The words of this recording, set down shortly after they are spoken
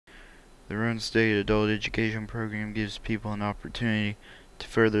The Roane State Adult Education Program gives people an opportunity to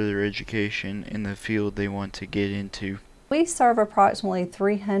further their education in the field they want to get into. We serve approximately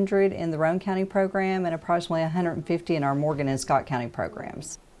 300 in the Roane County program and approximately 150 in our Morgan and Scott County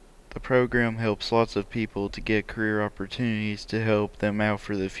programs. The program helps lots of people to get career opportunities to help them out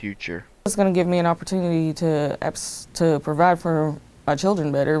for the future. It's going to give me an opportunity to provide for my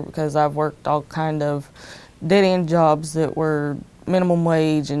children better, because I've worked all kind of dead-end jobs that were minimum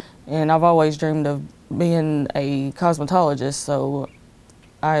wage, and I've always dreamed of being a cosmetologist, so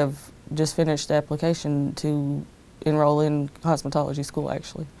I have just finished the application to enroll in cosmetology school,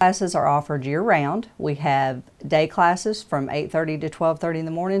 actually. Classes are offered year-round. We have day classes from 8:30 to 12:30 in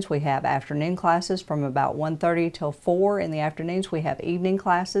the mornings. We have afternoon classes from about 1:30 till 4 in the afternoons. We have evening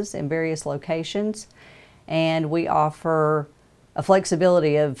classes in various locations, and we offer a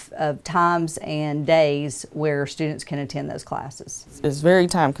flexibility of times and days where students can attend those classes. It's very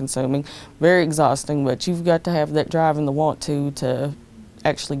time-consuming, very exhausting, but you've got to have that drive and the want to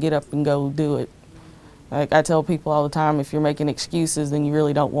actually get up and go do it. Like I tell people all the time, if you're making excuses, then you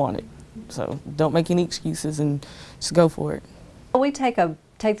really don't want it. So don't make any excuses and just go for it. We take them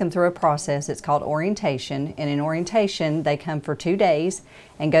through a process. It's called orientation, and in orientation they come for 2 days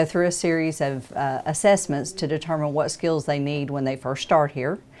and go through a series of assessments to determine what skills they need when they first start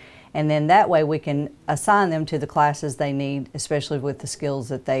here. And then that way we can assign them to the classes they need, especially with the skills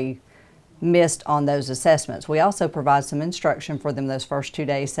that they missed on those assessments. We also provide some instruction for them those first 2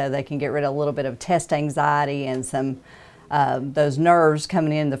 days so they can get rid of a little bit of test anxiety and some those nerves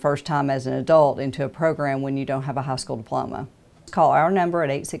coming in the first time as an adult into a program when you don't have a high school diploma. Call our number at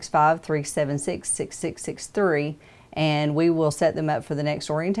 865-376-6663 and we will set them up for the next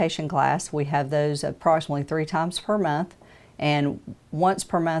orientation class. We have those approximately 3 times per month, and once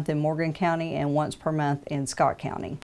per month in Morgan County and once per month in Scott County.